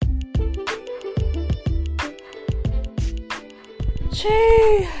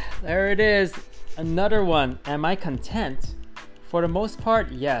Chee! There it is. Another one. Am I content? For the most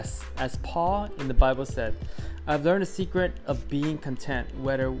part, yes. As Paul in the Bible said, I've learned the secret of being content,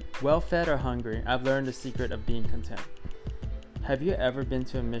 whether well-fed or hungry. I've learned the secret of being content. Have you ever been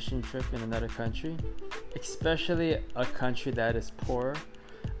to a mission trip in another country? Especially a country that is poor?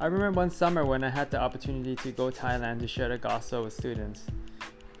 I remember one summer when I had the opportunity to go to Thailand to share the gospel with students,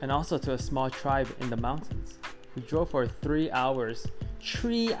 and also to a small tribe in the mountains. We drove for 3 hours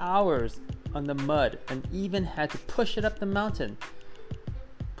on the mud, and even had to push it up the mountain.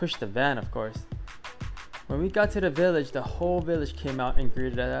 Push the van, of course. When we got to the village, the whole village came out and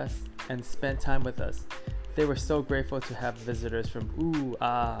greeted us and spent time with us. They were so grateful to have visitors from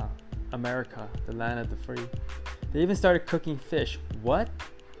America, the land of the free. They even started cooking fish. What?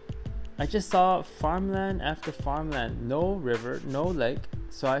 I just saw farmland after farmland, no river, no lake,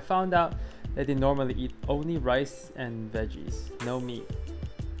 so I found out that they normally eat only rice and veggies, no meat.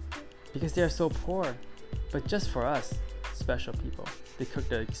 Because they are so poor. But just for us, special people, they cook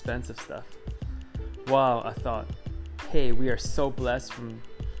the expensive stuff. Wow, I thought, hey, we are so blessed from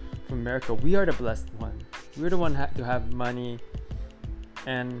America. We are the blessed one. We're the one to have money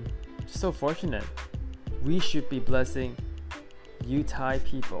and so fortunate. We should be blessing you Thai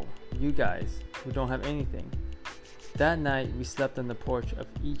people, you guys who don't have anything. That night, we slept on the porch of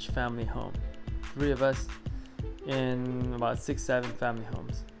each family home. 3 of us in about 6-7 family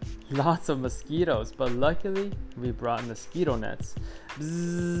homes. Lots of mosquitoes, but luckily, we brought mosquito nets.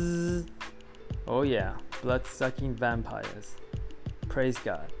 Bzzz. Oh yeah, blood-sucking vampires. Praise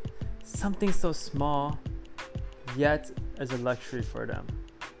God. Something so small, yet as a luxury for them.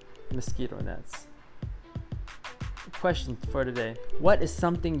 Mosquito nets. Question for today. What is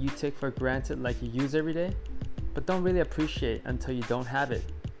something you take for granted, like you use every day, but don't really appreciate until you don't have it?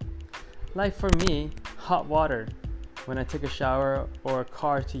 Like for me, hot water when I take a shower, or a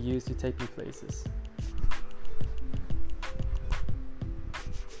car to use to take me places.